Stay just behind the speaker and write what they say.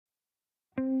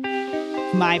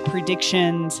my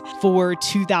predictions for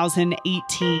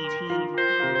 2018.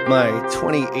 My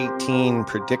 2018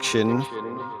 prediction.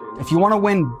 If you want to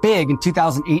win big in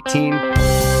 2018,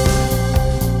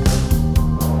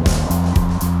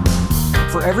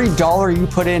 for every dollar you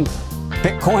put in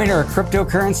Bitcoin or a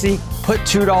cryptocurrency, put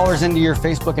 $2 into your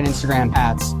Facebook and Instagram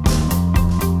ads.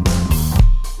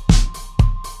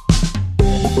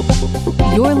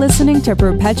 You're listening to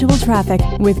Perpetual Traffic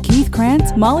with Keith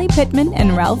Krantz, Molly Pittman,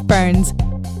 and Ralph Burns.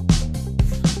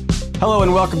 Hello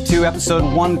and welcome to episode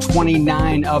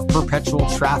 129 of Perpetual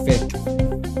Traffic.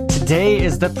 Today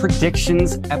is the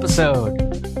predictions episode.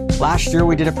 Last year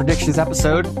we did a predictions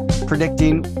episode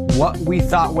predicting what we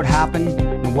thought would happen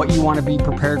and what you want to be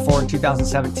prepared for in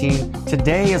 2017.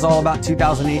 Today is all about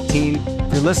 2018.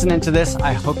 If you're listening to this,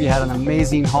 I hope you had an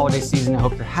amazing holiday season. I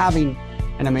hope you're having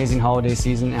an amazing holiday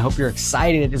season. I hope you're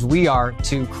excited as we are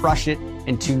to crush it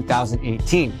in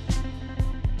 2018.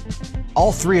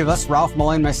 All three of us, Ralph,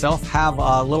 Molly, and myself, have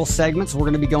little segments we're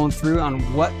going to be going through on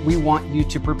what we want you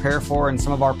to prepare for and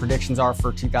some of our predictions are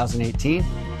for 2018.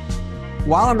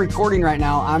 While I'm recording right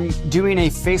now, I'm doing a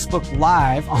Facebook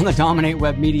Live on the Dominate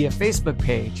Web Media Facebook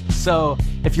page. So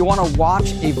if you want to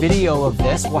watch a video of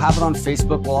this, we'll have it on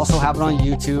Facebook. We'll also have it on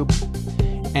YouTube.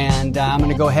 And I'm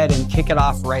going to go ahead and kick it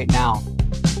off right now.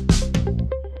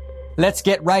 Let's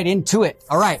get right into it.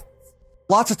 All right.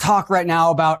 Lots of talk right now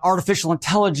about artificial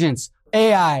intelligence,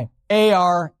 AI,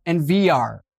 AR, and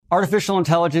VR. Artificial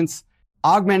intelligence,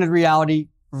 augmented reality,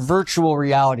 virtual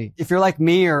reality. If you're like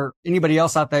me or anybody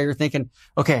else out there, you're thinking,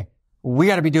 okay, we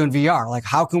got to be doing VR. Like,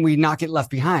 how can we not get left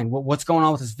behind? What's going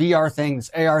on with this VR thing, this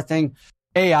AR thing,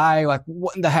 AI? Like,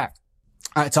 what in the heck?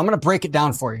 All right. So I'm going to break it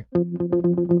down for you.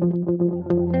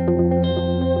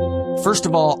 First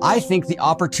of all, I think the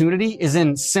opportunity is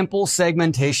in simple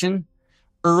segmentation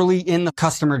early in the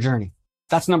customer journey.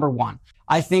 That's number one.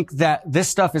 I think that this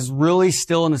stuff is really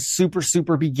still in the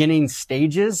super beginning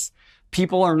stages.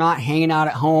 People are not hanging out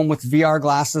at home with VR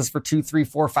glasses for 2, 3,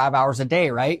 4, 5 hours a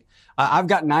day, right? I've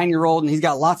got a 9-year-old and he's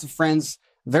got lots of friends.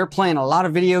 They're playing a lot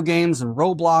of video games and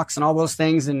Roblox and all those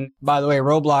things. And by the way,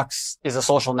 Roblox is a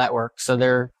social network. So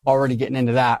they're already getting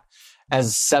into that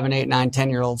as 7, 8, 9,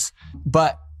 10-year-olds.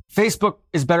 But Facebook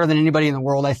is better than anybody in the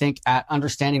world, I think, at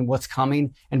understanding what's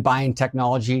coming and buying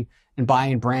technology and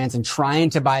buying brands and trying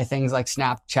to buy things like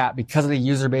Snapchat because of the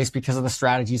user base, because of the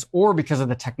strategies, or because of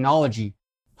the technology.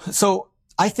 So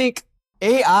I think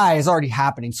AI is already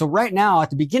happening. So right now at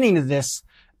the beginning of this,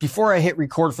 before I hit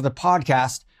record for the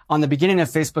podcast, on the beginning of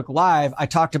Facebook Live, I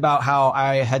talked about how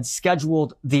I had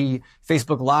scheduled the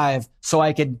Facebook Live so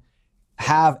I could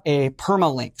have a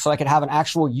permalink, so I could have an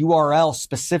actual URL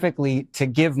specifically to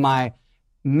give my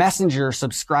Messenger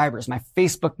subscribers, my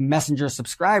Facebook Messenger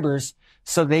subscribers,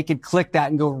 so they could click that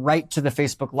and go right to the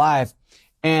Facebook Live.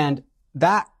 And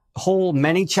that whole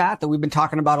many chat that we've been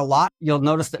talking about a lot, you'll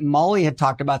notice that Molly had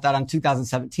talked about that on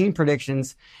 2017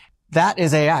 predictions. That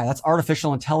is AI. That's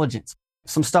artificial intelligence.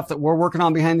 Some stuff that we're working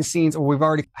on behind the scenes, or we've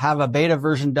already have a beta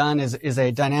version done, is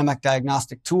a dynamic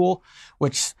diagnostic tool,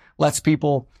 which lets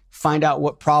people find out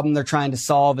what problem they're trying to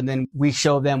solve. And then we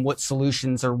show them what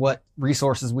solutions or what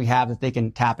resources we have that they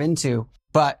can tap into.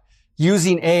 But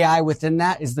using AI within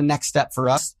that is the next step for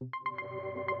us.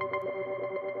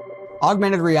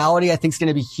 Augmented reality, I think, is going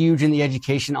to be huge in the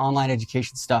education, online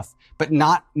education stuff, but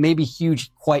not maybe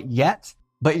huge quite yet.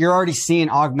 But you're already seeing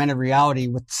augmented reality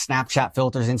with Snapchat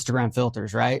filters, Instagram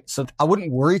filters, right? So I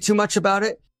wouldn't worry too much about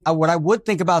it. What I would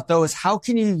think about though is how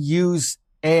can you use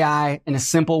AI in a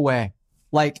simple way?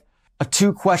 Like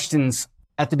 2 questions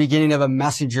at the beginning of a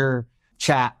messenger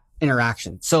chat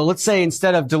interaction. So let's say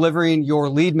instead of delivering your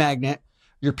lead magnet,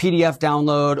 your PDF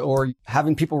download, or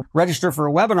having people register for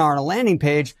a webinar on a landing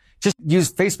page, just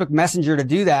use Facebook Messenger to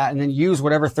do that, and then use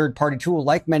whatever third-party tool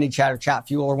like ManyChat or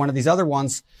ChatFuel or one of these other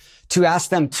ones to ask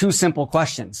them 2 simple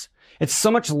questions. It's so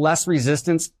much less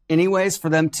resistance anyways for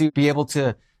them to be able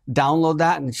to download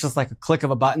that, and it's just like a click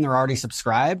of a button. They're already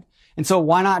subscribed. And so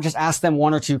why not just ask them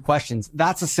 1 or 2 questions?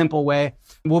 That's a simple way.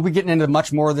 We'll be getting into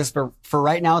much more of this, but for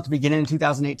right now, at the beginning of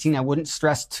 2018, I wouldn't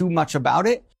stress too much about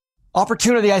it.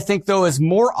 Opportunity, I think, though, is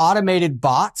more automated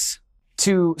bots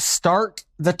to start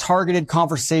the targeted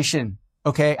conversation,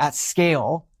 okay, at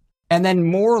scale, and then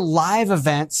more live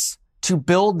events to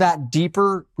build that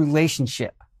deeper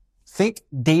relationship. Think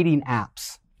dating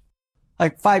apps.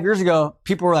 Like 5 years ago,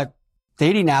 people were like,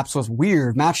 dating apps was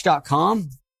weird. Match.com,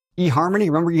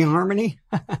 eHarmony. Remember eHarmony?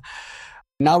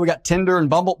 Now we got Tinder and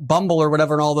Bumble or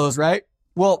whatever and all those, right?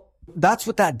 Well, that's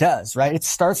what that does, right? It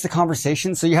starts the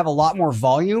conversation. So you have a lot more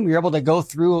volume. You're able to go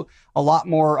through a lot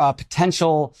more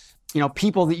potential,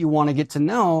 people that you want to get to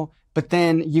know. but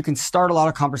then you can start a lot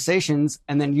of conversations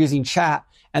and then using chat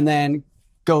and then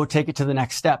go take it to the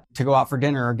next step to go out for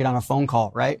dinner or get on a phone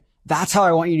call, right? That's how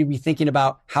I want you to be thinking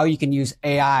about how you can use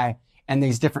AI and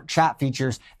these different chat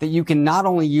features that you can not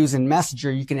only use in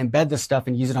Messenger, you can embed this stuff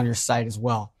and use it on your site as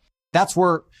well. That's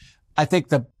where I think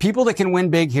the people that can win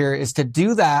big here is to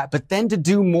do that, but then to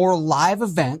do more live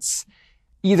events,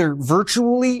 either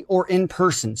virtually or in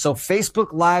person. So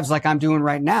Facebook Lives like I'm doing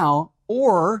right now,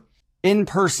 or in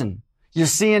person. You're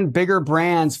seeing bigger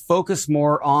brands focus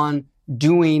more on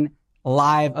doing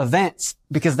live events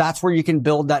because that's where you can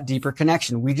build that deeper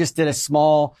connection. We just did a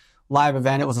small live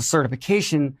event. It was a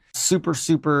certification,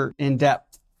 super in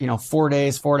depth, 4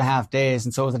 days, 4.5 days.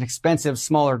 And so it was an expensive,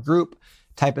 smaller group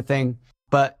type of thing.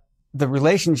 But the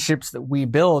relationships that we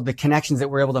build, the connections that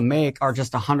we're able to make are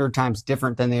just 100 times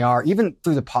different than they are even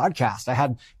through the podcast. I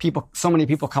had so many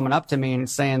people coming up to me and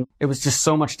saying it was just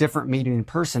so much different meeting in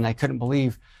person. I couldn't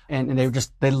believe. And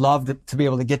they loved to be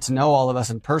able to get to know all of us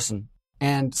in person.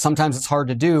 And sometimes it's hard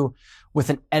to do with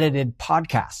an edited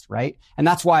podcast, right? And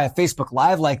that's why a Facebook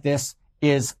Live like this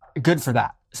is good for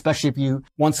that, especially if you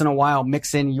once in a while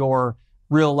mix in your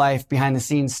real life behind the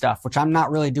scenes stuff, which I'm not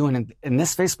really doing in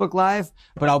this Facebook Live,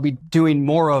 but I'll be doing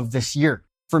more of this year.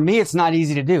 For me, it's not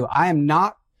easy to do. I am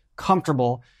not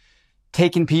comfortable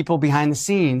taking people behind the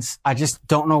scenes. I just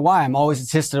don't know why.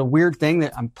 It's just a weird thing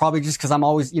that I'm probably just because I'm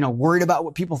always, worried about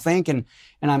what people think and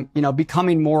I'm,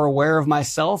 becoming more aware of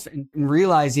myself and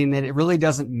realizing that it really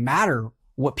doesn't matter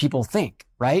what people think,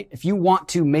 right? If you want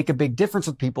to make a big difference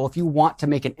with people, if you want to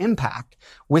make an impact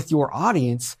with your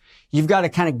audience, you've got to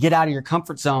kind of get out of your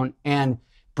comfort zone and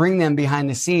bring them behind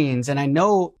the scenes. And I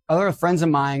know other friends of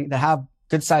mine that have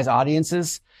good sized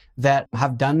audiences that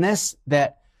have done this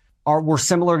that were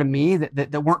similar to me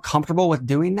that weren't comfortable with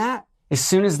doing that. As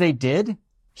soon as they did,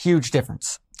 huge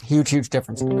difference. Huge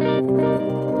difference.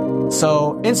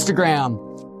 So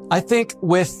Instagram, I think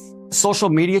with social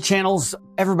media channels,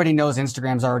 everybody knows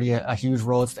Instagram's already a huge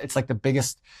role. It's like the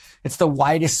biggest, it's the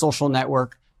widest social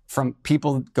network from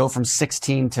people go from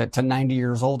 16 to 90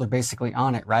 years old are basically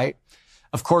on it, right?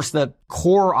 Of course, the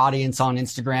core audience on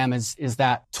Instagram is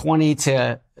that 20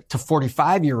 to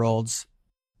 45 year olds.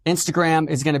 Instagram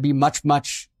is going to be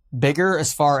much bigger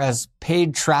as far as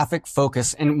paid traffic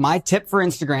focus. And my tip for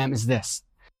Instagram is this.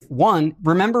 One,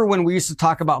 remember when we used to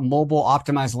talk about mobile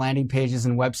optimized landing pages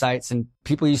and websites and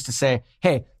people used to say,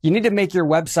 hey, you need to make your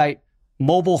website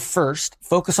mobile first,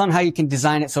 focus on how you can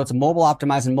design it so it's mobile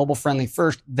optimized and mobile friendly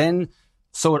first, then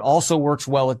so it also works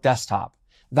well with desktop.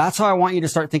 That's how I want you to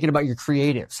start thinking about your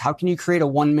creatives. How can you create a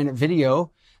 1-minute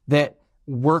video that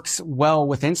works well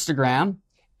with Instagram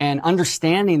and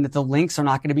understanding that the links are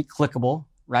not going to be clickable,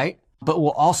 right? But will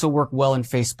also work well in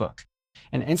Facebook.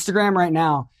 And Instagram right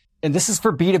now, and this is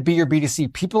for B2B or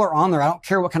B2C. People are on there. I don't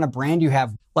care what kind of brand you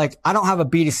have. Like, I don't have a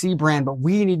B2C brand, but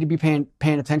we need to be paying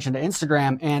attention to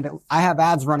Instagram. And I have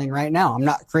ads running right now. I'm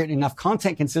not creating enough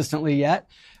content consistently yet.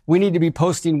 We need to be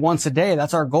posting once a day.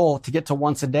 That's our goal, to get to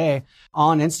once a day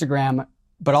on Instagram.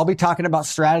 But I'll be talking about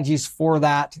strategies for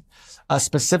that,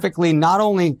 specifically, not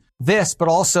only this, but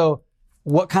also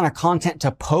what kind of content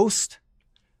to post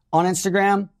on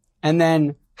Instagram and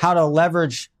then how to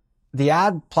leverage the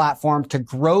ad platform to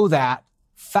grow that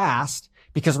fast.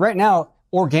 Because right now,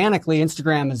 organically,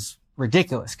 Instagram is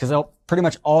ridiculous because pretty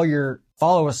much all your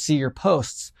followers see your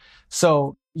posts.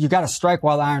 So you got to strike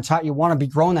while the iron's hot. You want to be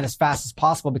growing that as fast as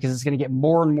possible because it's going to get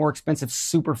more and more expensive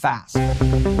super fast.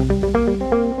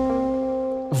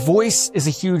 Voice is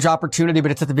a huge opportunity, but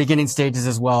it's at the beginning stages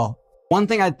as well. One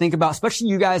thing I'd think about, especially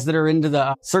you guys that are into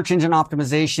the search engine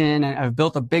optimization and have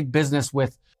built a big business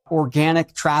with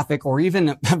organic traffic or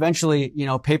even eventually,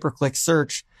 pay-per-click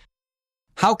search.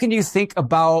 How can you think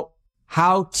about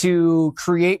how to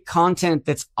create content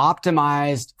that's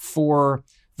optimized for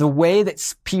the way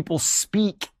that people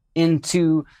speak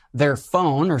into their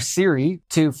phone or Siri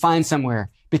to find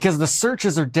somewhere? Because the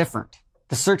searches are different.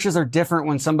 The searches are different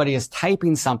when somebody is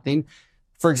typing something.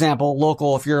 For example,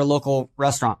 local, if you're a local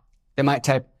restaurant, they might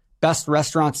type best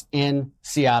restaurants in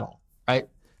Seattle, right?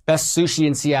 Best sushi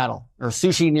in Seattle or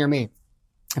sushi near me.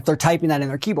 If they're typing that in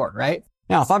their keyboard, right?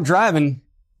 Now, if I'm driving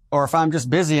or if I'm just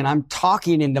busy and I'm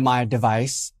talking into my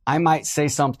device, I might say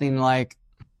something like,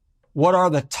 what are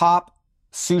the top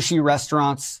sushi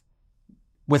restaurants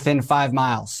within 5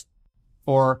 miles?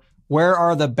 Or where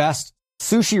are the best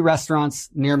sushi restaurants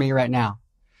near me right now?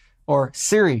 Or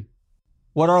Siri,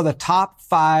 what are the top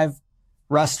 5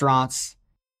 restaurants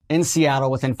in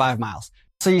Seattle within 5 miles?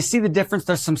 So you see the difference.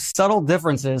 There's some subtle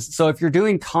differences. So if you're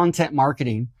doing content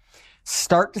marketing,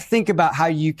 start to think about how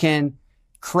you can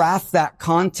craft that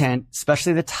content,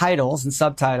 especially the titles and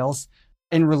subtitles,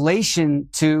 in relation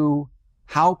to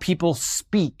how people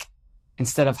speak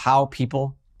instead of how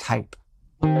people type.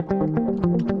 A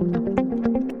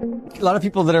lot of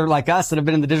people that are like us that have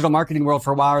been in the digital marketing world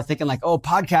for a while are thinking like, oh,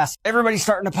 podcast, everybody's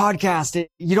starting a podcast.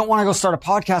 You don't want to go start a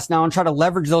podcast now and try to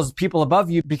leverage those people above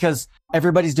you because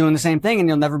everybody's doing the same thing and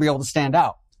you'll never be able to stand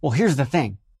out. Well, here's the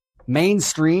thing.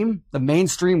 The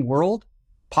mainstream world,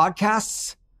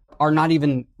 podcasts are not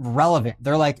even relevant.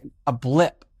 They're like a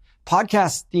blip.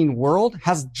 Podcasting world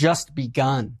has just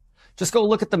begun. Just go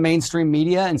look at the mainstream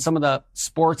media and some of the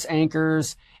sports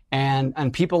anchors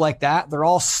and people like that. They're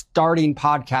all starting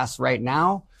podcasts right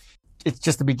now. It's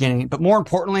just the beginning. But more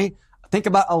importantly, think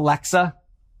about Alexa,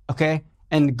 okay?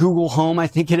 And Google Home, I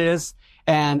think it is.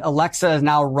 And Alexa is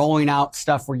now rolling out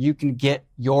stuff where you can get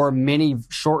your mini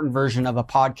shortened version of a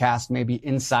podcast maybe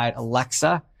inside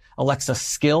Alexa, Alexa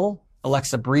Skill,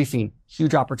 Alexa Briefing.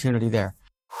 Huge opportunity there.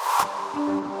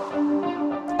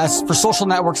 As for social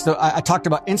networks, I talked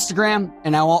about Instagram,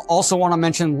 and I also want to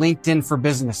mention LinkedIn for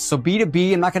business. So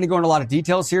B2B, I'm not going to go into a lot of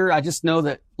details here. I just know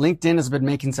that LinkedIn has been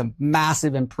making some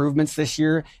massive improvements this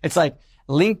year. It's like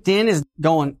LinkedIn is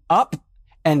going up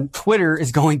and Twitter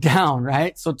is going down,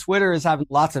 right? So Twitter is having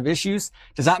lots of issues.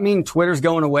 Does that mean Twitter's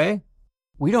going away?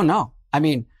 We don't know. I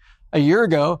mean, a year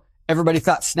ago, everybody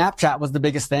thought Snapchat was the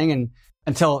biggest thing, and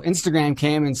until Instagram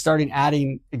came and started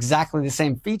adding exactly the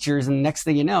same features. And the next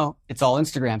thing you know, it's all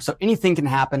Instagram. So anything can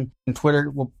happen, and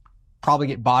Twitter will probably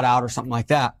get bought out or something like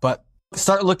that. But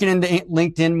start looking into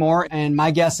LinkedIn more. And my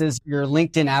guess is your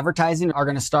LinkedIn advertising are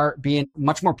going to start being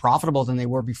much more profitable than they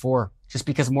were before, just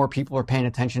because more people are paying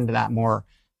attention to that more.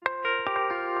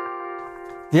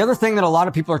 The other thing that a lot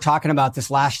of people are talking about this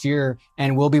last year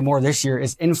and will be more this year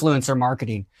is influencer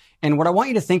marketing. And what I want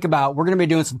you to think about, we're going to be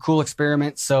doing some cool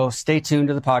experiments, so stay tuned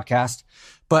to the podcast.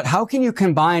 But how can you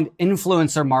combine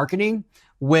influencer marketing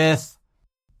with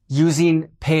using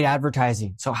paid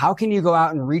advertising? So how can you go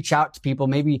out and reach out to people,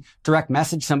 maybe direct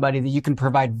message somebody that you can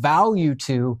provide value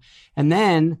to, and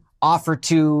then offer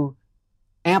to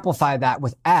amplify that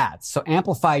with ads? So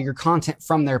amplify your content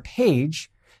from their page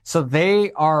so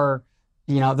they are,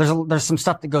 there's some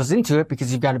stuff that goes into it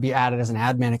because you've got to be added as an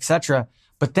admin, etc.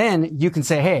 But then you can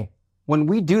say, hey, when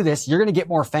we do this, you're going to get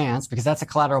more fans because that's a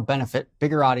collateral benefit,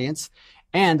 bigger audience,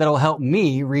 and that'll help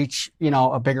me reach,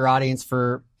 a bigger audience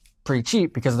for pretty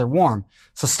cheap because they're warm.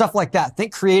 So stuff like that.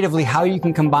 Think creatively how you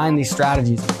can combine these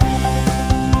strategies.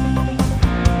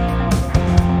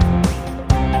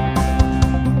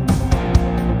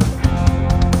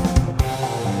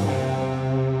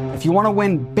 If you want to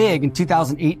win big in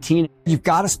 2018, you've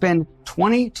got to spend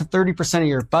 20 to 30% of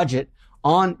your budget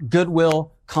on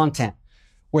goodwill content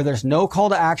where there's no call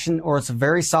to action or it's a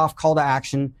very soft call to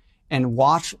action, and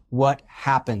watch what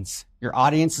happens. Your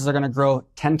audiences are going to grow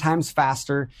 10 times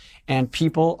faster and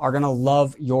people are going to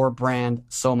love your brand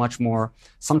so much more.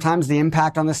 Sometimes the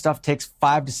impact on this stuff takes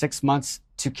 5 to 6 months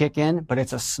to kick in, but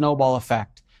it's a snowball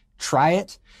effect. Try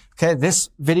it. Okay. This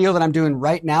video that I'm doing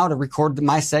right now to record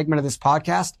my segment of this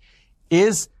podcast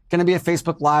is going to be a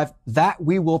Facebook Live that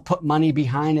we will put money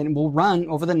behind and will run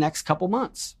over the next couple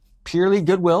months. Purely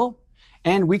goodwill.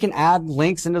 And we can add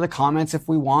links into the comments if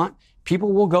we want.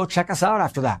 People will go check us out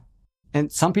after that.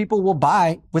 And some people will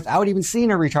buy without even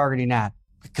seeing a retargeting ad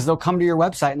because they'll come to your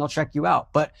website and they'll check you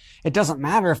out. But it doesn't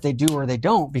matter if they do or they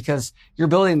don't because you're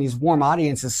building these warm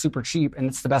audiences super cheap and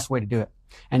it's the best way to do it.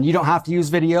 And you don't have to use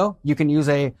video. You can use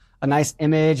a nice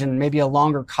image and maybe a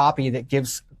longer copy that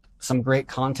gives some great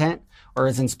content or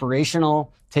is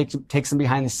inspirational, take some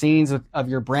behind the scenes of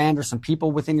your brand or some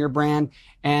people within your brand,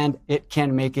 and it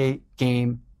can make a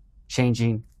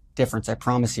game-changing difference, I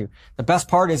promise you. The best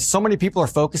part is so many people are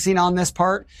focusing on this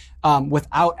part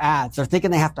without ads. They're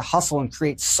thinking they have to hustle and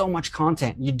create so much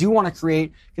content. You do want to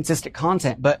create consistent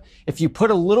content, but if you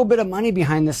put a little bit of money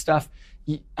behind this stuff,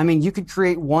 you could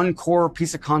create one core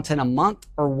piece of content a month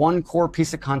or one core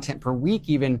piece of content per week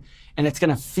even, and it's going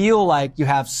to feel like you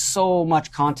have so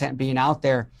much content being out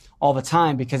there all the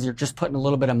time because you're just putting a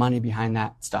little bit of money behind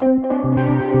that stuff.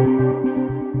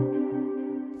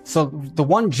 So the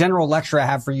one general lecture I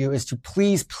have for you is to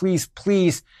please, please,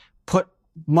 please put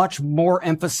much more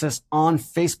emphasis on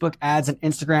Facebook ads and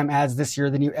Instagram ads this year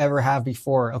than you ever have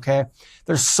before, okay?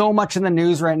 There's so much in the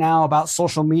news right now about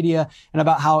social media and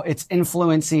about how it's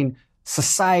influencing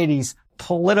societies,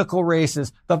 political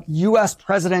races, the U.S.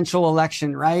 presidential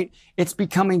election, right? It's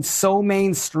becoming so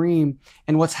mainstream.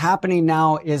 And what's happening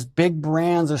now is big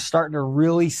brands are starting to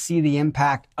really see the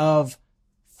impact of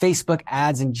Facebook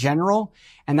ads in general.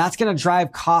 And that's going to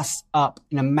drive costs up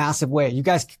in a massive way. You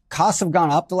guys, costs have gone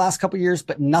up the last couple of years,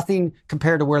 but nothing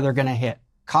compared to where they're going to hit.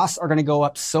 Costs are going to go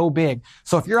up so big.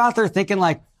 So if you're out there thinking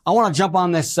like, I want to jump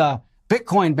on this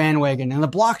Bitcoin bandwagon and the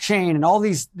blockchain and all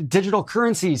these digital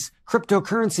currencies,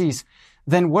 cryptocurrencies,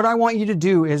 then what I want you to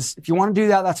do is, if you want to do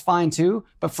that, that's fine too.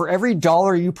 But for every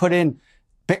dollar you put in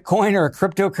Bitcoin or a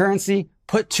cryptocurrency,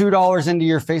 put $2 into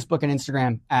your Facebook and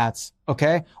Instagram ads,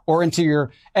 okay? Or into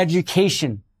your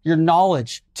education, your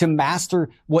knowledge to master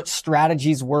what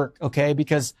strategies work, okay?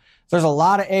 Because there's a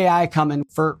lot of AI coming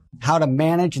for how to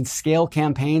manage and scale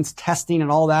campaigns, testing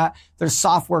and all that. There's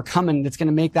software coming that's going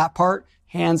to make that part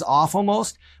hands off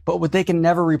almost. But what they can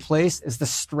never replace is the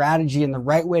strategy and the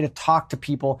right way to talk to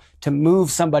people to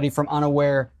move somebody from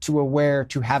unaware to aware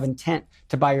to have intent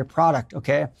to buy your product,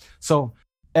 okay? So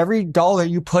every dollar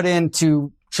you put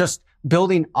into just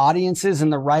building audiences in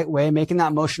the right way, making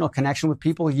that emotional connection with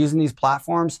people using these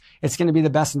platforms, it's going to be the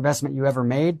best investment you ever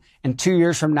made. And 2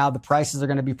 years from now, the prices are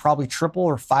going to be probably triple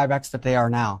or 5x that they are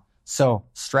now. So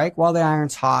strike while the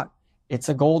iron's hot. It's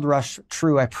a gold rush.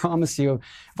 True. I promise you.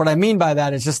 What I mean by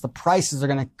that is just the prices are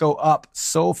going to go up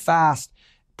so fast,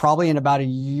 probably in about a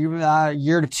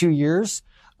year to 2 years,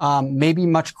 maybe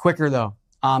much quicker though.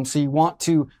 So you want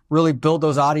to really build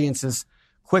those audiences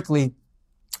quickly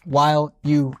while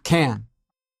you can.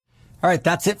 All right.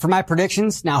 That's it for my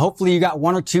predictions. Now, hopefully you got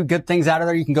one or two good things out of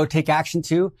there you can go take action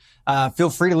to. Feel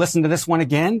free to listen to this one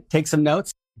again, take some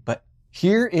notes, but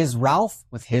here is Ralph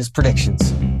with his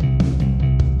predictions.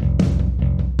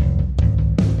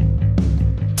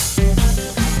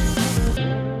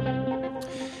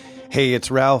 Hey,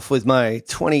 it's Ralph with my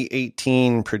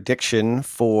 2018 prediction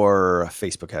for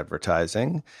Facebook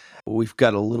advertising. We've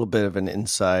got a little bit of an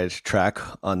inside track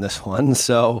on this one.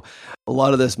 So a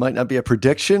lot of this might not be a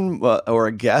prediction or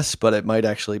a guess, but it might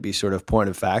actually be sort of point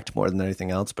of fact more than anything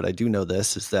else. But I do know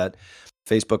this is that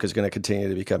Facebook is going to continue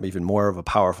to become even more of a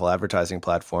powerful advertising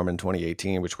platform in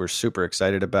 2018, which we're super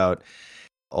excited about.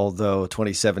 Although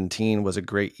 2017 was a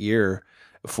great year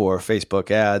for Facebook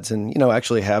ads and,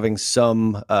 actually having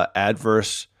some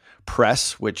adverse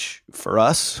press, which for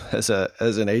us as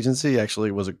an agency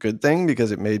actually was a good thing because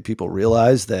it made people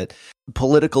realize that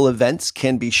political events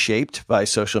can be shaped by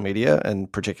social media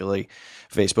and particularly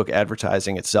Facebook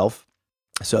advertising itself.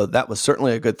 So that was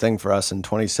certainly a good thing for us in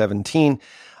 2017.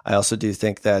 I also do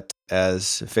think that as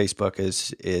Facebook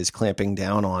is clamping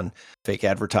down on fake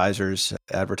advertisers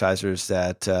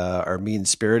that are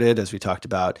mean-spirited, as we talked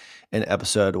about in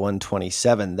episode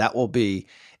 127, that will be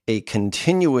a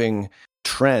continuing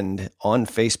trend on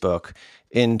Facebook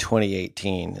in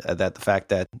 2018, that the fact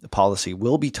that the policy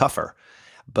will be tougher.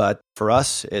 But for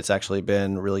us, it's actually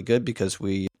been really good because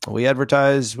we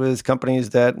advertise with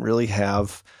companies that really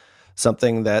have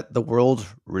something that the world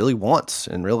really wants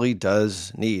and really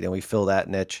does need, and we fill that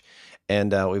niche.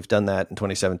 And we've done that in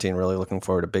 2017, really looking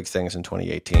forward to big things in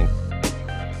 2018.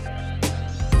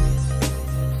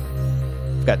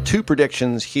 I've got two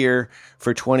predictions here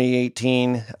for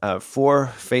 2018 for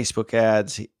Facebook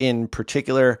ads in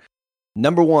particular.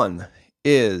 Number one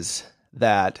is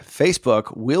that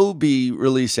Facebook will be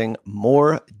releasing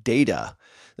more data.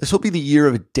 This will be the year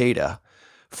of data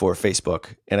for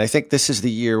Facebook. And I think this is the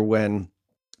year when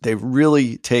they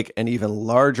really take an even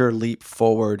larger leap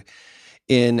forward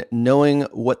in knowing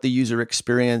what the user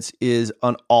experience is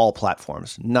on all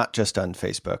platforms, not just on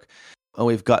Facebook. And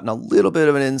we've gotten a little bit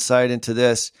of an insight into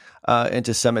this,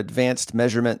 into some advanced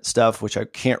measurement stuff, which I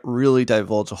can't really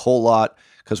divulge a whole lot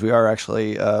because we are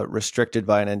actually restricted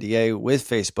by an NDA with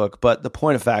Facebook. But the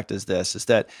point of fact is this, is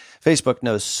that Facebook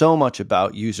knows so much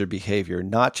about user behavior,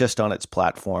 not just on its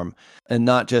platform and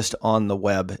not just on the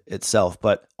web itself,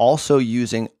 but also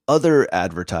using other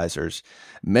advertisers.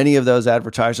 Many of those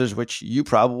advertisers, which you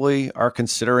probably are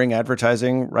considering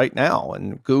advertising right now,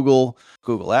 and Google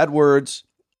AdWords,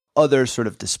 other sort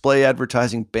of display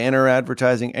advertising, banner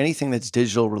advertising, anything that's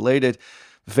digital related.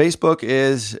 Facebook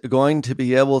is going to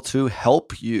be able to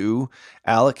help you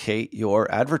allocate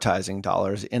your advertising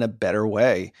dollars in a better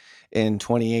way in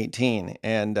 2018.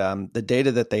 And the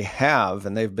data that they have,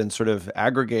 and they've been sort of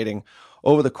aggregating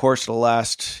over the course of the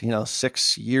last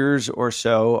 6 years or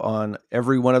so on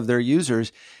every one of their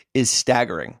users, is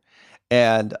staggering.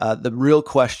 And the real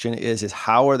question is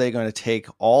how are they going to take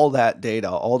all that data,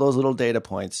 all those little data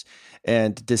points,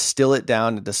 and distill it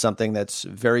down into something that's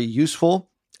very useful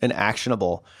and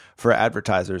actionable for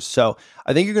advertisers? So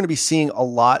I think you're going to be seeing a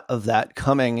lot of that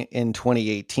coming in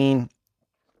 2018.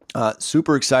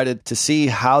 Super excited to see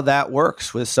how that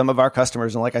works with some of our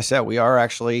customers. And like I said, we are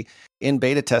actually in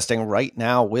beta testing right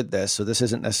now with this. So this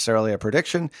isn't necessarily a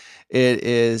prediction. It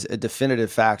is a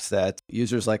definitive fact that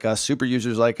users like us, super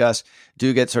users like us,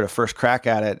 do get sort of first crack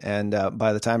at it. And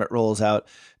by the time it rolls out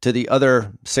to the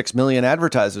other 6 million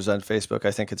advertisers on Facebook,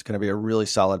 I think it's going to be a really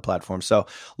solid platform. So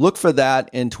look for that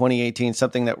in 2018,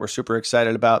 something that we're super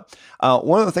excited about.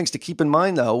 One of the things to keep in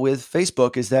mind, though, with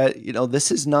Facebook is that,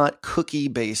 this is not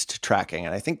cookie-based tracking.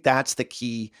 And I think that's the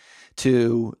key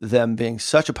to them being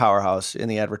such a powerhouse in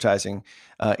the advertising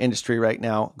industry right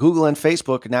now. Google and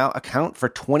Facebook now account for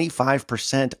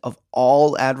 25% of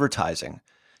all advertising.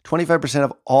 25%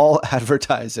 of all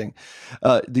advertising,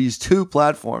 these two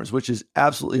platforms, which is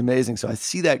absolutely amazing. So I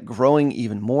see that growing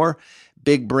even more.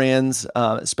 Big brands,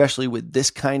 especially with this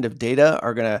kind of data,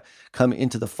 are going to come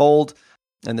into the fold.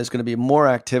 And there's going to be more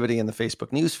activity in the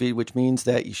Facebook newsfeed, which means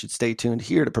that you should stay tuned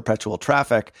here to Perpetual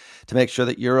Traffic to make sure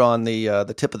that you're on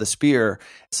the tip of the spear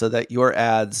so that your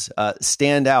ads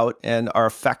stand out and are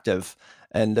effective.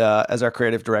 And as our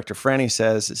creative director, Franny,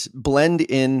 says, blend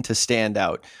in to stand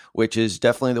out, which is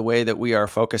definitely the way that we are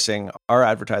focusing our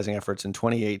advertising efforts in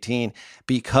 2018,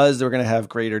 because we're going to have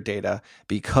greater data,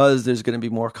 because there's going to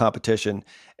be more competition,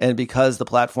 and because the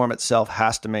platform itself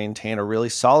has to maintain a really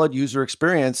solid user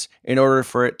experience in order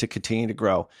for it to continue to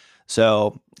grow.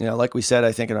 So, like we said,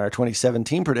 I think in our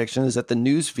 2017 prediction is that the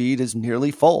news feed is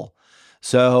nearly full.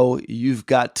 So you've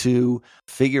got to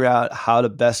figure out how to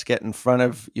best get in front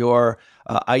of your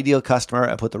ideal customer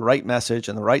and put the right message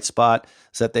in the right spot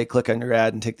so that they click on your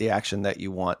ad and take the action that you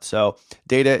want. So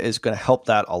data is going to help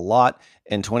that a lot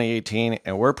in 2018,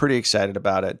 and we're pretty excited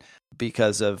about it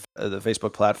because of the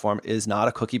Facebook platform is not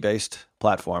a cookie-based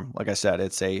platform. Like I said,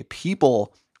 it's a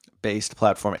people-based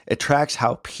platform. It tracks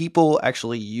how people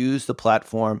actually use the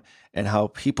platform and how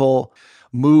people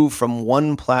move from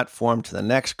one platform to the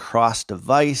next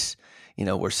cross-device.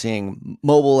 We're seeing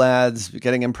mobile ads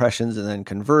getting impressions and then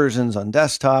conversions on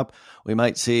desktop. We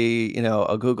might see,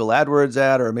 a Google AdWords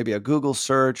ad or maybe a Google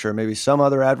search or maybe some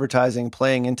other advertising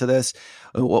playing into this,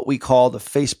 what we call the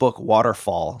Facebook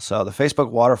waterfall. So the Facebook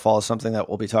waterfall is something that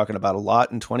we'll be talking about a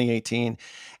lot in 2018.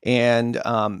 And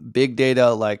big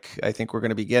data, like I think we're going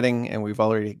to be getting, and we've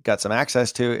already got some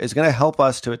access to, is going to help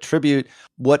us to attribute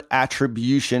what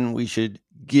attribution we should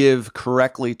give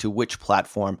correctly to which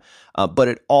platform. But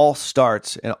it all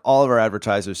starts, and all of our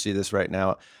advertisers see this right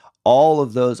now, all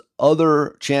of those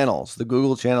other channels, the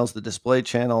Google channels, the display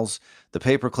channels, the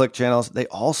pay-per-click channels, they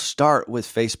all start with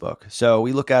Facebook. So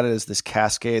we look at it as this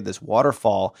cascade, this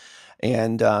waterfall,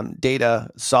 and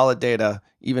data, solid data,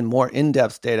 even more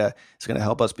in-depth data is going to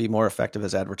help us be more effective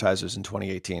as advertisers in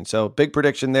 2018. So big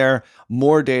prediction there,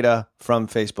 more data from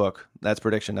Facebook. That's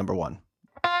prediction number one.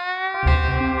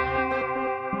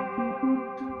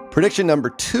 Prediction number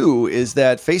two is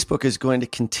that Facebook is going to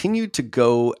continue to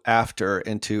go after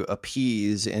and to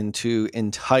appease and to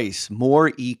entice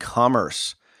more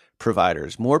e-commerce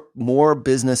providers, more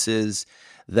businesses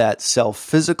that sell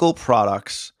physical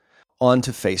products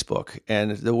onto Facebook.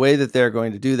 And the way that they're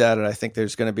going to do that, and I think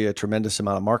there's going to be a tremendous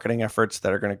amount of marketing efforts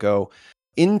that are going to go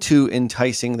into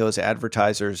enticing those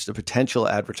advertisers, the potential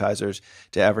advertisers,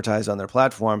 to advertise on their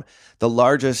platform, the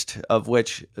largest of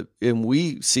which, and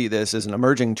we see this as an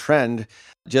emerging trend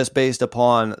just based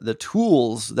upon the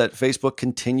tools that Facebook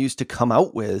continues to come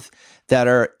out with that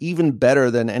are even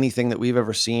better than anything that we've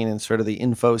ever seen in sort of the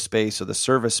info space or the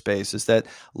service space, is that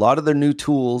a lot of their new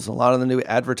tools, a lot of the new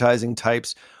advertising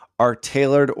types are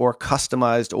tailored or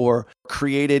customized or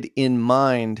created in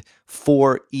mind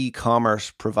for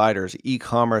e-commerce providers,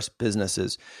 e-commerce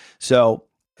businesses. So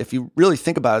if you really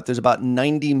think about it, there's about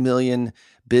 90 million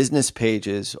business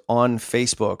pages on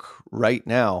Facebook right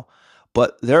now,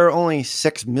 but there are only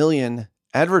 6 million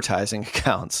advertising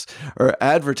accounts or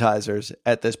advertisers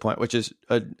at this point, which is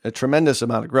a tremendous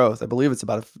amount of growth. I believe it's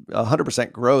about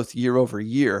 100% growth year over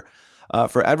year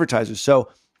for advertisers.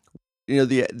 So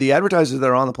the advertisers that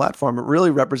are on the platform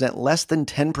really represent less than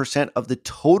 10% of the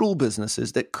total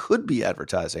businesses that could be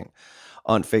advertising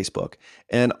on Facebook.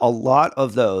 And a lot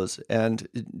of those, and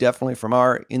definitely from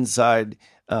our insights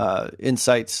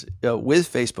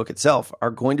with Facebook itself,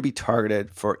 are going to be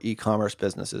targeted for e-commerce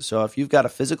businesses. So if you've got a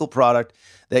physical product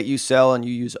that you sell and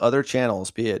you use other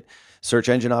channels, be it search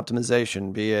engine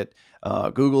optimization, be it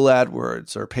Google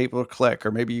AdWords or pay-per-click,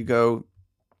 or maybe you go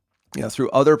through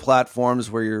other platforms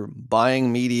where you're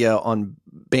buying media on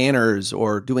banners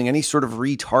or doing any sort of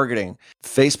retargeting,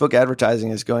 Facebook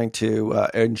advertising is going to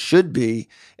and should be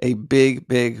a big,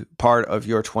 big part of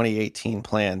your 2018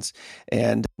 plans.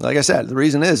 And like I said, the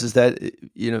reason is that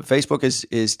Facebook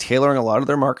is tailoring a lot of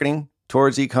their marketing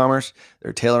towards e-commerce.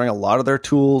 They're tailoring a lot of their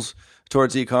tools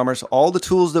towards e-commerce, all the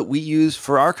tools that we use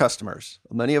for our customers.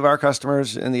 Many of our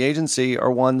customers in the agency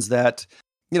are ones that,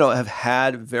 have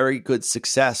had very good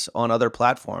success on other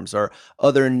platforms or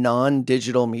other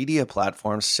non-digital media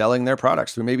platforms selling their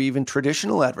products through maybe even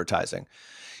traditional advertising,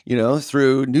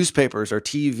 through newspapers or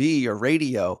TV or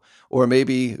radio or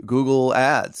maybe Google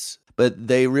ads. But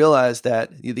they realize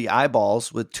that the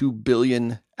eyeballs with 2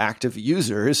 billion active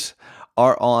users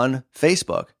are on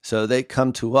Facebook. So they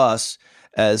come to us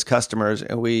as customers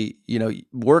and we,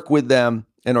 work with them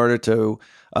in order to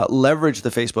leverage the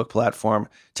Facebook platform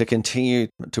to continue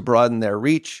to broaden their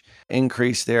reach,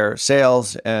 increase their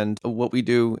sales. And what we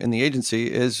do in the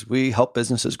agency is we help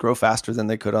businesses grow faster than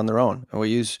they could on their own. And we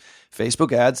use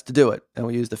Facebook ads to do it. And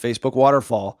we use the Facebook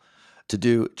waterfall to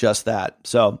do just that.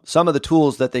 So some of the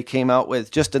tools that they came out with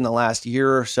just in the last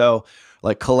year or so,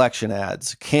 like collection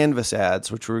ads, canvas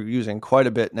ads, which we're using quite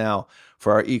a bit now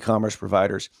for our e-commerce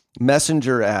providers,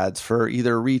 messenger ads for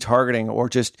either retargeting or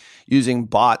just using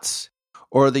bots,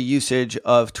 or the usage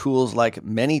of tools like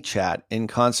ManyChat in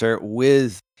concert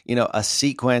with, a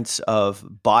sequence of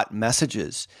bot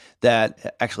messages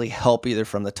that actually help either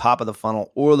from the top of the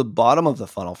funnel or the bottom of the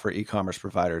funnel for e-commerce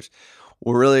providers.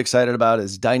 What we're really excited about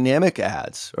is dynamic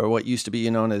ads, or what used to be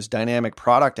known as dynamic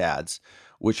product ads,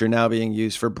 which are now being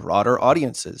used for broader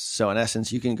audiences. So in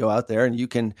essence, you can go out there and you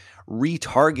can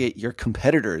retarget your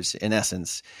competitors, in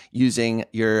essence, using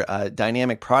your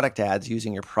dynamic product ads,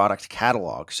 using your product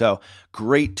catalog. So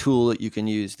great tool that you can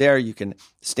use there. You can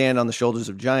stand on the shoulders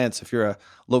of giants. If you're a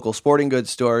local sporting goods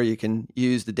store, you can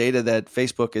use the data that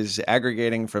Facebook is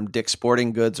aggregating from Dick's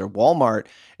Sporting Goods or Walmart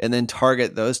and then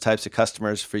target those types of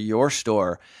customers for your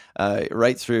store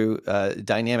right through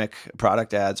dynamic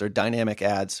product ads or dynamic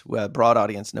ads. Broad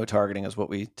audience, no targeting is what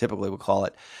we typically would call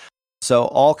it. So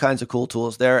all kinds of cool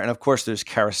tools there. And of course, there's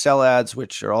carousel ads,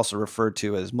 which are also referred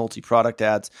to as multi-product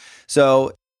ads.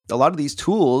 So a lot of these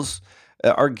tools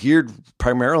are geared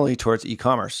primarily towards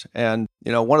e-commerce. And,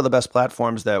 one of the best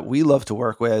platforms that we love to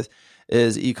work with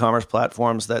is e-commerce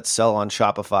platforms that sell on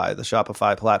Shopify, the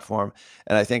Shopify platform.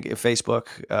 And I think if Facebook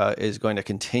is going to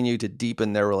continue to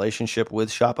deepen their relationship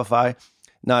with Shopify,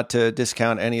 not to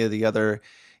discount any of the other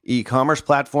e-commerce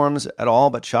platforms at all,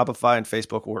 but Shopify and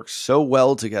Facebook work so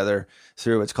well together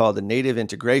through what's called the native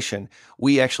integration.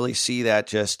 We actually see that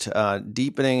just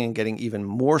deepening and getting even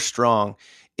more strong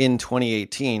in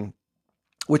 2018,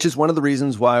 which is one of the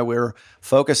reasons why we're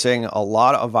focusing a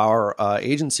lot of our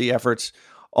agency efforts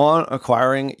on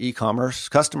acquiring e-commerce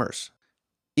customers.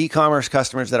 E-commerce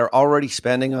customers that are already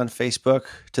spending on Facebook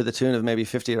to the tune of maybe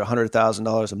 $50,000 to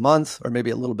 $100,000 a month, or maybe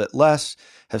a little bit less,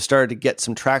 have started to get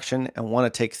some traction and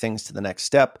want to take things to the next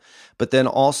step. But then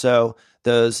also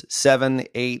those 7,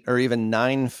 8, or even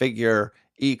 9-figure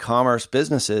e-commerce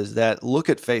businesses that look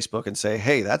at Facebook and say,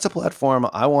 hey, that's a platform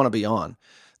I want to be on.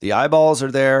 The eyeballs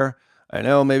are there. I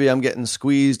know maybe I'm getting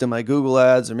squeezed in my Google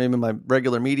ads or maybe my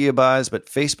regular media buys, but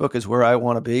Facebook is where I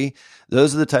want to be.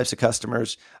 Those are the types of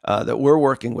customers that we're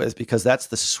working with because that's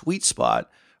the sweet spot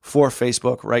for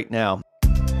Facebook right now.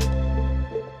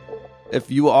 If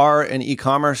you are an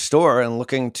e-commerce store and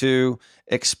looking to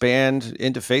expand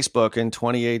into Facebook in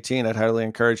 2018, I'd highly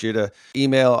encourage you to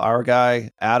email our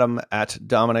guy,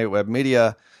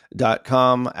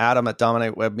 Adam@dominatewebmedia.com,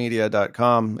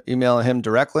 Adam@dominatewebmedia.com. Email him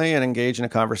directly and engage in a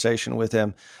conversation with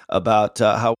him about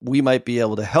how we might be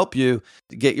able to help you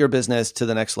get your business to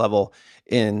the next level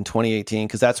in 2018,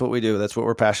 because that's what we do. That's what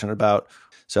we're passionate about.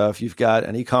 So if you've got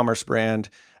an e-commerce brand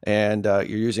and you're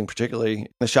using particularly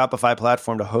the Shopify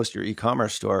platform to host your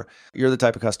e-commerce store, you're the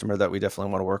type of customer that we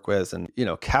definitely want to work with and,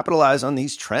 capitalize on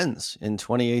these trends in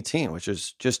 2018, which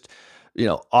is just,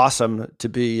 awesome to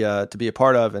be a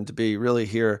part of and to be really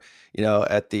here,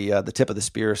 at the tip of the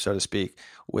spear, so to speak,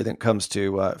 when it comes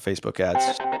to Facebook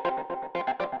ads.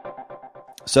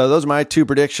 So those are my 2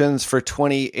 predictions for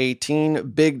 2018.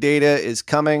 Big data is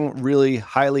coming, really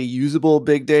highly usable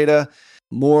big data.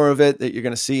 More of it that you're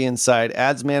going to see inside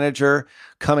Ads Manager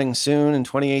coming soon in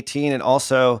 2018. And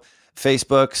also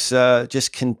Facebook's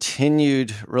just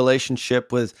continued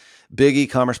relationship with big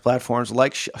e-commerce platforms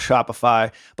like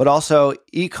Shopify, but also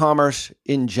e-commerce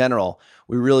in general.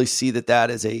 We really see that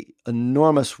is a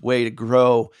enormous way to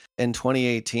grow in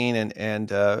 2018. And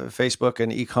Facebook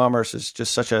and e-commerce is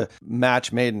just such a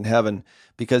match made in heaven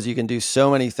because you can do so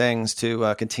many things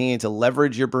to continue to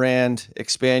leverage your brand,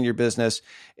 expand your business,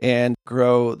 and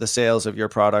grow the sales of your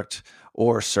product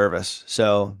or service.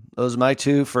 So those are my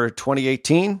 2 for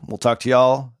 2018. We'll talk to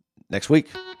y'all next week.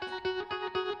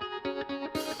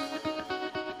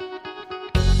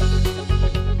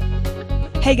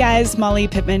 Hey guys, Molly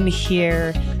Pittman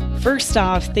here. First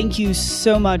off, thank you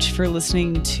so much for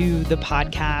listening to the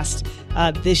podcast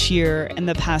this year and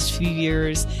the past few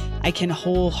years. I can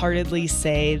wholeheartedly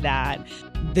say that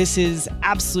this is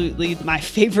absolutely my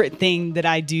favorite thing that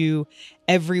I do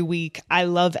every week. I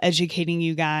love educating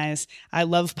you guys. I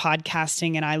love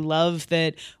podcasting, and I love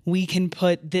that we can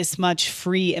put this much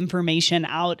free information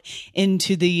out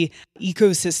into the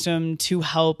ecosystem to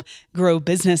help grow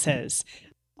businesses.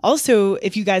 Also,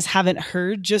 if you guys haven't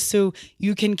heard, just so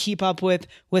you can keep up with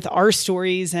our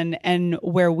stories and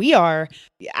where we are,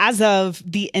 as of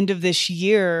the end of this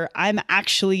year, I'm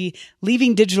actually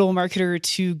leaving Digital Marketer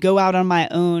to go out on my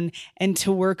own and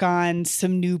to work on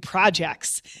some new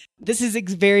projects. This is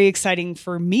very exciting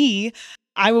for me.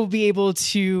 I will be able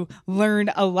to learn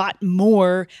a lot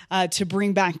more to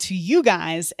bring back to you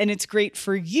guys. And it's great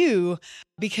for you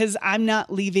because I'm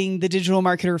not leaving the Digital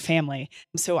Marketer family.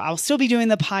 So I'll still be doing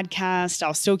the podcast.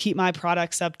 I'll still keep my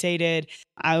products updated.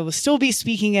 I will still be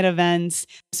speaking at events.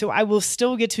 So I will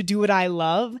still get to do what I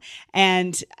love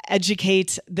and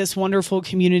educate this wonderful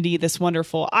community, this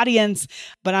wonderful audience.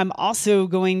 But I'm also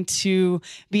going to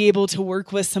be able to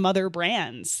work with some other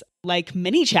brands like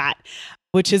ManyChat,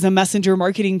 which is a messenger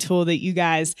marketing tool that you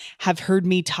guys have heard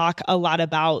me talk a lot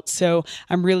about. So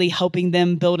I'm really helping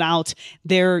them build out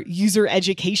their user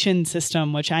education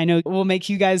system, which I know will make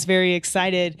you guys very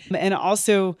excited, and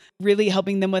also really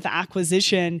helping them with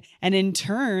acquisition. And in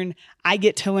turn, I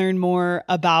get to learn more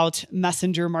about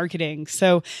messenger marketing.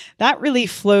 So that really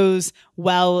flows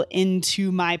well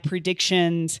into my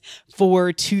predictions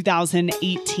for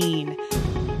 2018.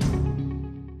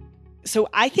 So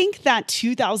I think that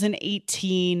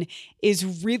 2018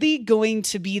 is really going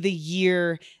to be the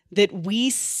year that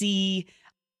we see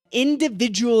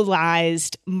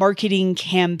individualized marketing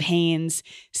campaigns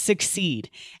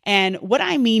succeed. And what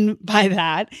I mean by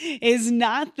that is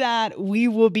not that we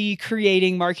will be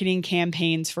creating marketing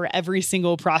campaigns for every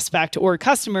single prospect or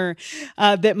customer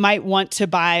that might want to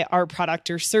buy our product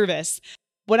or service.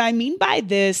 What I mean by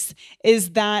this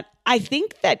is that I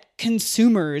think that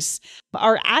consumers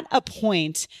are at a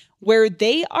point where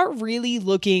they are really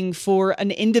looking for an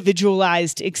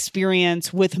individualized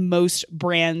experience with most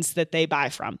brands that they buy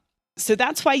from. So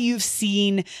that's why you've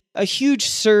seen a huge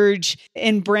surge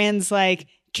in brands like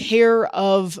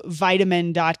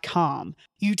careofvitamin.com.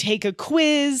 You take a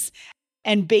quiz,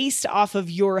 and based off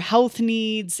of your health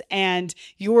needs and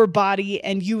your body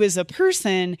and you as a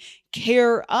person,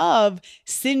 Care of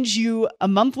sends you a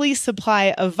monthly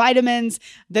supply of vitamins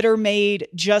that are made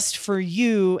just for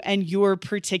you and your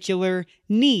particular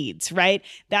needs, right?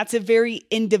 That's a very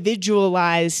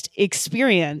individualized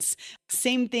experience.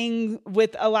 Same thing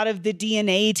with a lot of the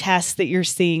DNA tests that you're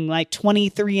seeing, like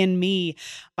 23andMe.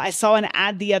 I saw an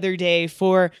ad the other day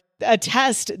for a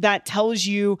test that tells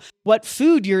you what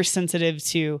food you're sensitive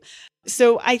to.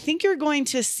 So I think you're going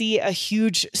to see a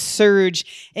huge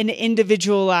surge in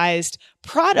individualized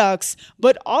products,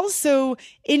 but also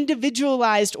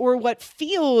individualized or what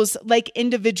feels like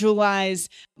individualized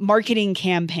marketing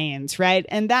campaigns, right?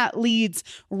 And that leads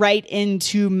right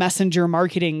into messenger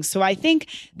marketing. So I think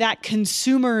that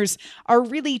consumers are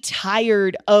really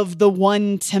tired of the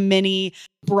one-to-many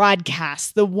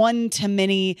broadcasts, the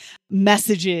one-to-many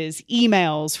messages,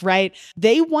 emails, right?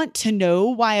 They want to know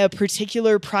why a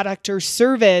particular product or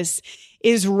service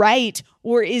is right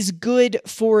or is good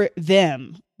for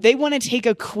them. They want to take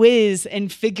a quiz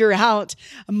and figure out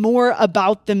more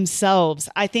about themselves.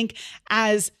 I think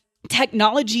as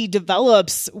technology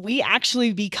develops, we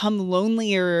actually become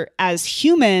lonelier as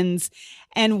humans,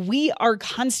 and we are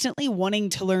constantly wanting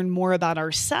to learn more about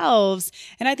ourselves.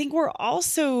 And I think we're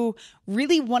also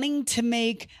really wanting to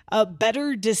make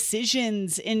better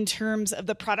decisions in terms of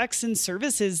the products and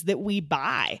services that we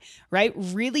buy, right?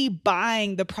 Really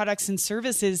buying the products and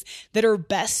services that are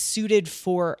best suited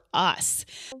for us.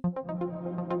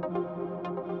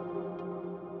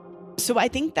 So I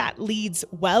think that leads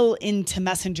well into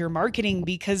messenger marketing,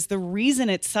 because the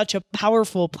reason it's such a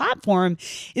powerful platform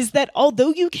is that although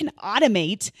you can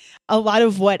automate a lot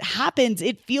of what happens,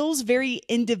 it feels very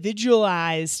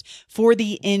individualized for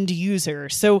the end user.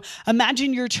 So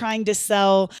imagine you're trying to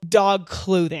sell dog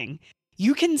clothing.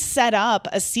 You can set up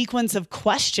a sequence of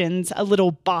questions, a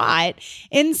little bot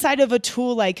inside of a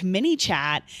tool like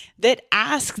ManyChat that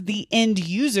asks the end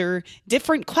user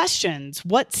different questions.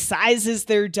 What size is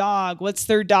their dog? What's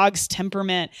their dog's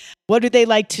temperament? What do they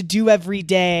like to do every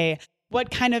day? What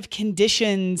kind of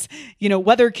conditions,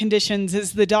 weather conditions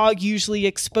is the dog usually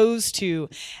exposed to?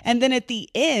 And then at the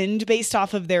end, based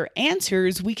off of their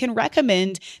answers, we can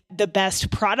recommend the best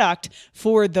product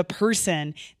for the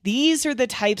person. These are the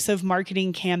types of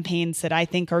marketing campaigns that I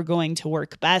think are going to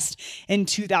work best in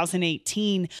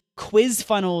 2018. Quiz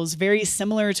funnels, very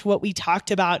similar to what we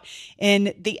talked about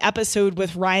in the episode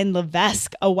with Ryan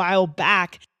Levesque a while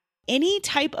back. Any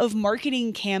type of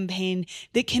marketing campaign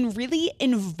that can really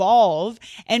involve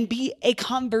and be a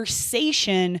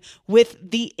conversation with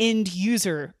the end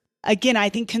user. Again, I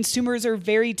think consumers are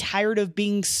very tired of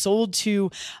being sold to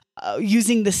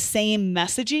using the same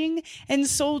messaging and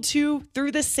sold to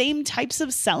through the same types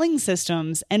of selling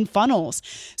systems and funnels.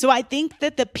 So I think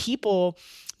that the people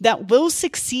that will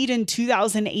succeed in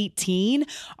 2018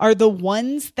 are the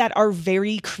ones that are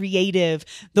very creative,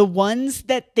 the ones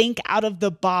that think out of the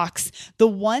box, the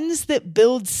ones that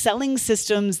build selling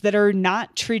systems that are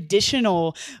not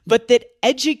traditional, but that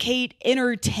educate,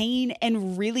 entertain,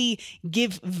 and really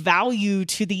give value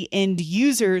to the end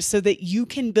user so that you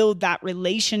can build that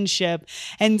relationship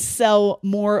and sell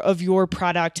more of your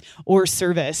product or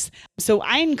service. So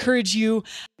I encourage you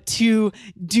to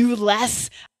do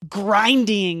less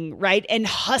grinding, right? And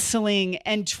hustling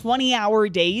and 20-hour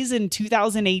days in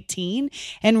 2018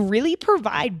 and really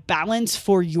provide balance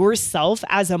for yourself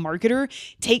as a marketer.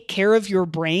 Take care of your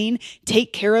brain,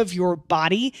 take care of your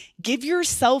body, give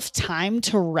yourself time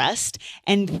to rest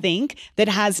and think that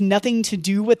has nothing to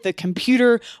do with the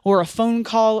computer or a phone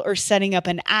call or setting up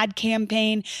an ad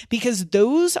campaign, because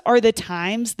those are the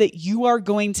times that you are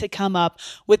going to come up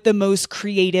with the most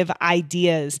creative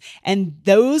ideas. And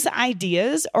those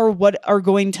ideas are what are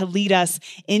going to lead us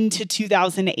into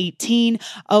 2018,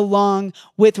 along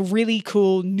with really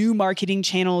cool new marketing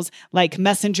channels like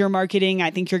messenger marketing.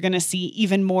 I think you're going to see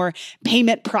even more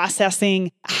payment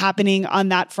processing happening on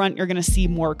that front. You're going to see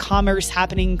more commerce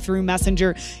happening through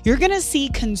Messenger. You're going to see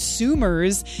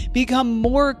consumers become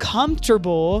more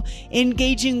comfortable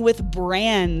engaging with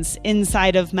brands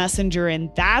inside of Messenger. And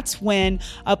that's when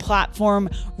a platform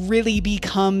really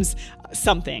becomes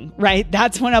something, right?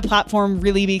 That's when a platform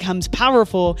really becomes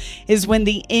powerful, is when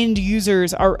the end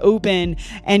users are open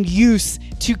and used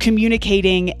to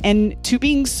communicating and to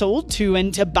being sold to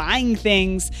and to buying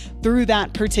things through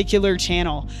that particular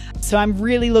channel. So I'm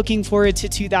really looking forward to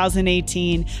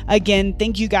 2018. Again,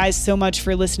 thank you guys so much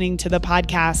for listening to the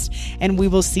podcast, and we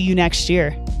will see you next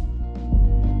year.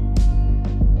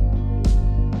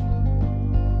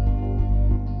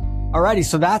 Alrighty,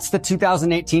 so that's the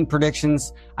 2018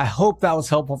 predictions. I hope that was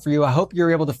helpful for you. I hope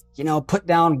you're able to, put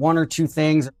down one or two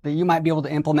things that you might be able to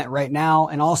implement right now,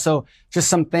 and also just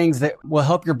some things that will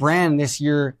help your brand this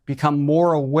year become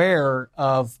more aware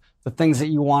of the things that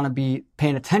you want to be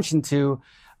paying attention to,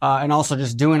 and also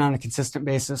just doing on a consistent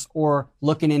basis or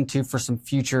looking into for some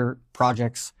future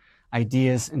projects,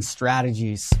 ideas, and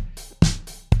strategies.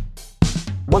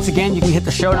 Once again, you can hit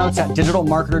the show notes at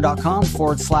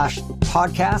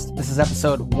digitalmarketer.com/podcast. This is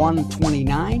episode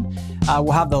 129.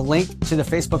 We'll have the link to the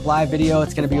Facebook Live video.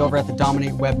 It's going to be over at the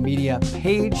Dominate Web Media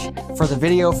page for the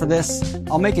video for this.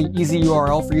 I'll make an easy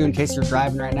URL for you in case you're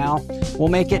driving right now. We'll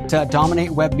make it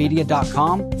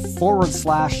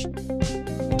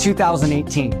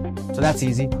dominatewebmedia.com/2018. So that's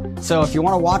easy. So if you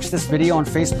want to watch this video on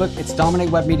Facebook, it's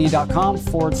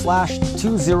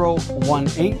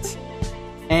dominatewebmedia.com/2018.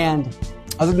 And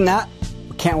other than that,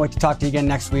 we can't wait to talk to you again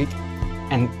next week,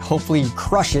 and hopefully you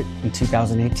crush it in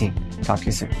 2018. Talk to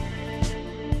you soon.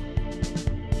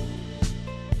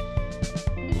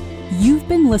 You've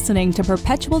been listening to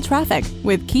Perpetual Traffic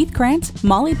with Keith Krantz,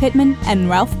 Molly Pittman, and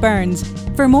Ralph Burns.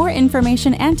 For more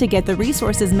information and to get the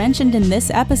resources mentioned in this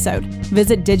episode,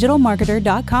 visit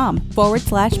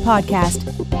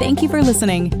digitalmarketer.com/podcast. Thank you for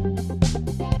listening.